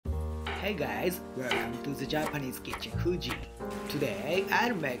Hey guys, welcome to the Japanese kitchen Fuji. Today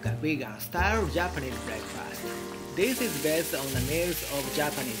I'll make a vegan style Japanese breakfast. This is based on the meals of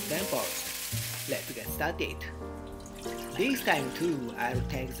Japanese temples. Let's get started. This time too, I'll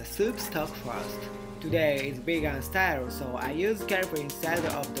take the soup stock first. Today is vegan style, so I use kelp instead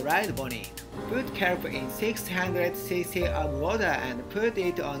of dried bonnet. Put kelp in 600 cc of water and put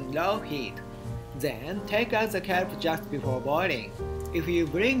it on low heat. Then take out the kelp just before boiling. If you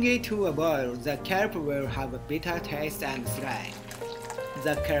bring it to a boil, the kelp will have a bitter taste and slime.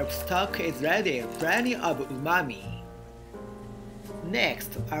 The kelp stock is ready, plenty of umami.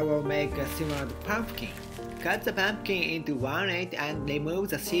 Next, I will make a simmered pumpkin. Cut the pumpkin into 1/8 and remove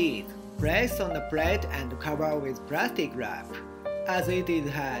the seeds. Place on a plate and cover with plastic wrap. As it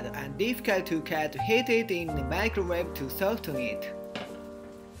is hard and difficult to cut, heat it in the microwave to soften it.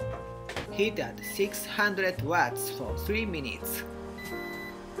 Heat at 600 watts for 3 minutes.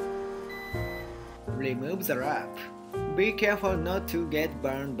 Remove the wrap. Be careful not to get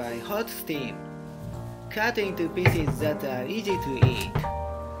burned by hot steam. Cut into pieces that are easy to eat.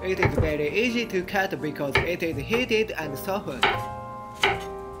 It is very easy to cut because it is heated and softened.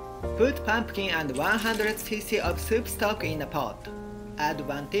 Put pumpkin and 100 cc of soup stock in a pot. Add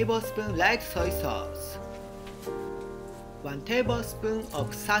 1 tablespoon light soy sauce, 1 tablespoon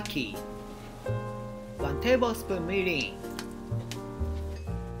of sake, 1 tablespoon mirin,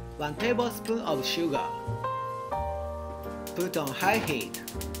 1 tablespoon of sugar. Put on high heat.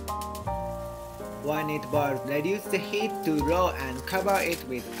 When it boils, reduce the heat to low and cover it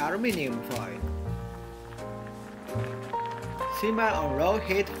with aluminum foil. Simmer on low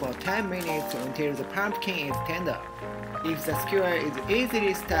heat for 10 minutes until the pumpkin is tender. If the skewer is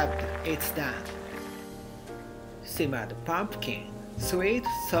easily stabbed, it's done. Simmered pumpkin, sweet,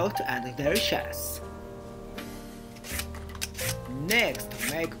 salt, and delicious. Next,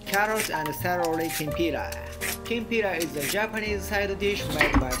 make carrot and celery tempura. Tempura is a Japanese side dish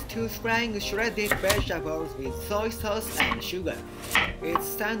made by stir-frying shredded vegetables with soy sauce and sugar. It's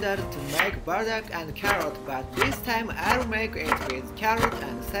standard to make burdock and carrot, but this time I'll make it with carrot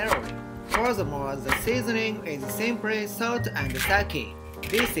and celery. Furthermore, the seasoning is simply salt and sake.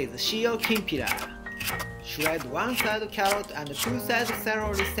 This is shio tempura. Shred 1 side carrot and 2 sides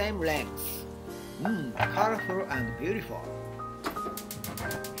celery same length. Colorful and beautiful.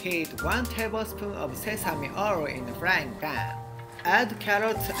 Heat 1 tablespoon of sesame oil in the frying pan. Add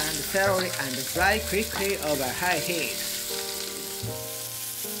carrots and celery and fry quickly over high heat.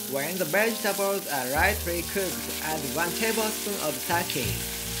 When the vegetables are lightly cooked, add 1 tablespoon of sake.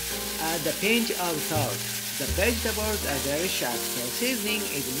 Add a pinch of salt. The vegetables are delicious, so seasoning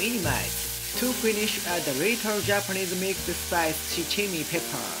is minimized. To finish, add a little Japanese mixed spice shichimi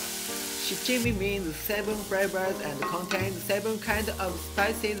pepper. Shichimi means 7 flavors and contains 7 kinds of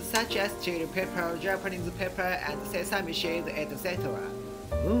spices such as chili pepper, Japanese pepper, and sesame seeds, etc.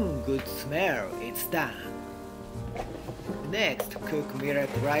 Good smell, it's done. Next, cook millet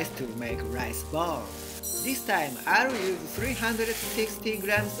rice to make rice ball. This time, I'll use 360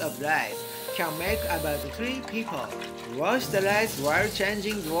 grams of rice. Can make about 3 people. Wash the rice while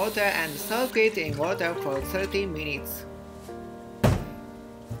changing the water and soak it in water for 30 minutes.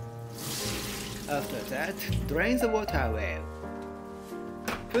 After that, drain the water well.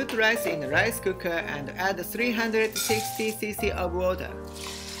 Put rice in a rice cooker and add 360 cc of water.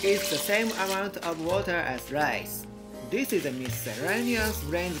 It's the same amount of water as rice. This is a miscellaneous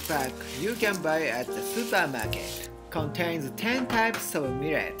grains pack you can buy at the supermarket. Contains 10 types of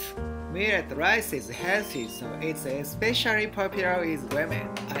millet. Millet rice is healthy, so it's especially popular with women.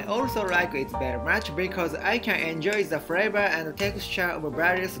 I also like it very much because I can enjoy the flavor and texture of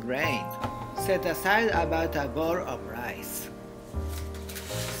various grains. Set aside about a bowl of rice.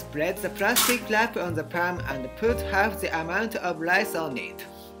 Spread the plastic wrap on the pan and put half the amount of rice on it.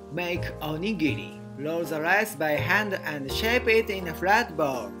 Make onigiri. Roll the rice by hand and shape it in a flat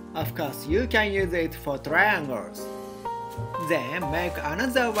ball. Of course, you can use it for triangles. Then make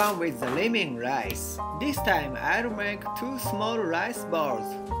another one with the remaining rice. This time I'll make 2 small rice balls.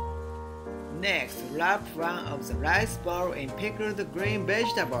 Next, wrap one of the rice ball in pickled green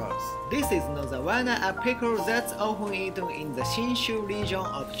vegetables. This is nozawana, a pickle that's often eaten in the Shinshu region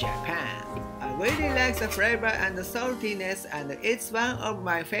of Japan. I really like the flavor and the saltiness, and it's one of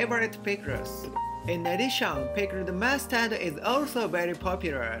my favorite pickles. In addition, pickled mustard is also very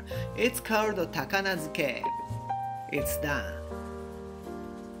popular. It's called takanazuke. It's done.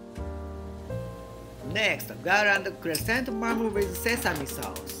 Next, garland chrysanthemum with sesame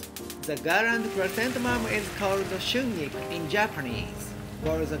sauce. The garland chrysanthemum is called shunnik in Japanese.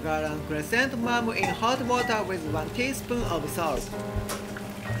 Boil the garland chrysanthemum in hot water with 1 teaspoon of salt.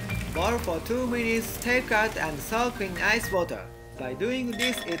 Boil for 2 minutes, take out and soak in ice water. By doing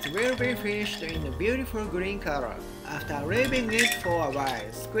this, it will be finished in a beautiful green color. After leaving it for a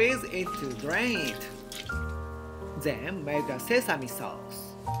while, squeeze it to drain it. Then make a sesame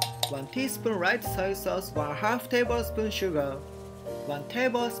sauce. 1 teaspoon white soy sauce, 1/2 tablespoon sugar, 1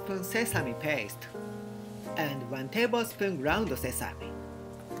 tablespoon sesame paste, and 1 tablespoon ground sesame.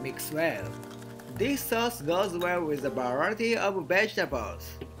 Mix well. This sauce goes well with a variety of vegetables.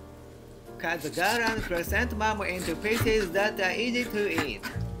 Cut the gala and chrysanthemum into pieces that are easy to eat.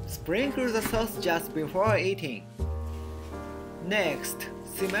 Sprinkle the sauce just before eating. Next,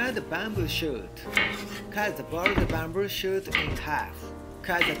 simmer the bamboo shoot. Cut the boiled bamboo shoot in half.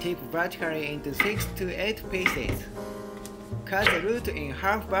 Cut the tip vertically into 6 to 8 pieces. Cut the root in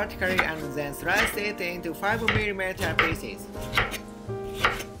half vertically and then slice it into 5 mm pieces.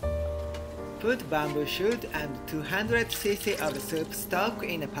 Put bamboo shoot and 200 cc of soup stock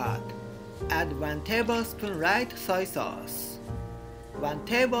in a pot. Add 1 tablespoon light soy sauce, 1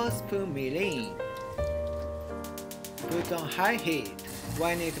 tablespoon mirin. Put on high heat.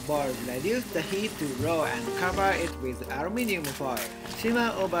 When it boils, reduce the heat to low and cover it with aluminum foil.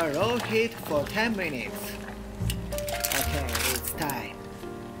 Simmer over low heat for 10 minutes. Okay, it's time.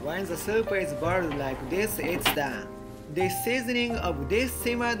 When the soup is boiled like this, it's done. The seasoning of this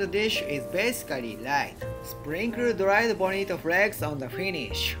simmered dish is basically light. Sprinkle dried bonito flakes on the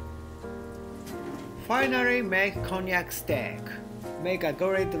finish. Finally, make cognac steak. Make a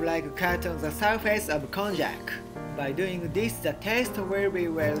grid-like cut on the surface of cognac. By doing this, the taste will be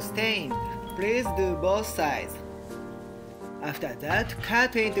well stained. Please do both sides. After that,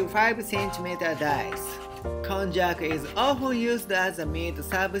 cut into 5 cm dice. Cognac is often used as a meat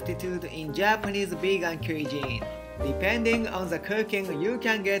substitute in Japanese vegan cuisine. Depending on the cooking, you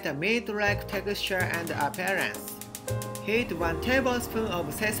can get a meat-like texture and appearance. Heat 1 tablespoon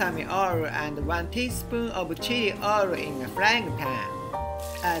of sesame oil and 1 teaspoon of chili oil in a frying pan.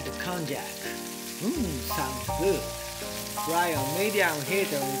 Add cognac. Sounds good. Fry on medium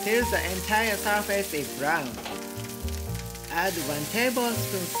heat until the entire surface is brown. Add 1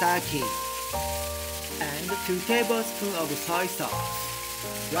 tablespoon sake and 2 tablespoons of soy sauce.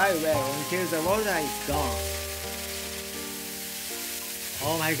 Fry well until the water is gone.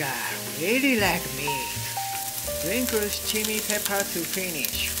 Oh my god, really like meat. Sprinkle chili pepper to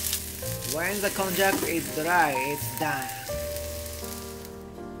finish. When the cognac is dry, it's done.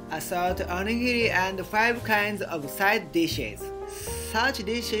 Assort onigiri and 5 kinds of side dishes. Such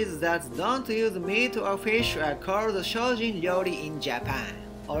dishes that don't use meat or fish are called shojin ryori in Japan.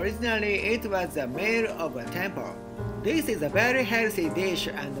 Originally, it was a meal of a temple. This is a very healthy dish,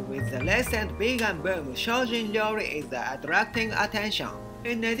 and with the recent vegan boom, shojin ryori is attracting attention.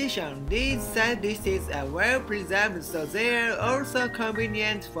 In addition, these side dishes are well preserved, so they are also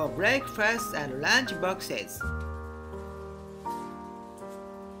convenient for breakfast and lunch boxes.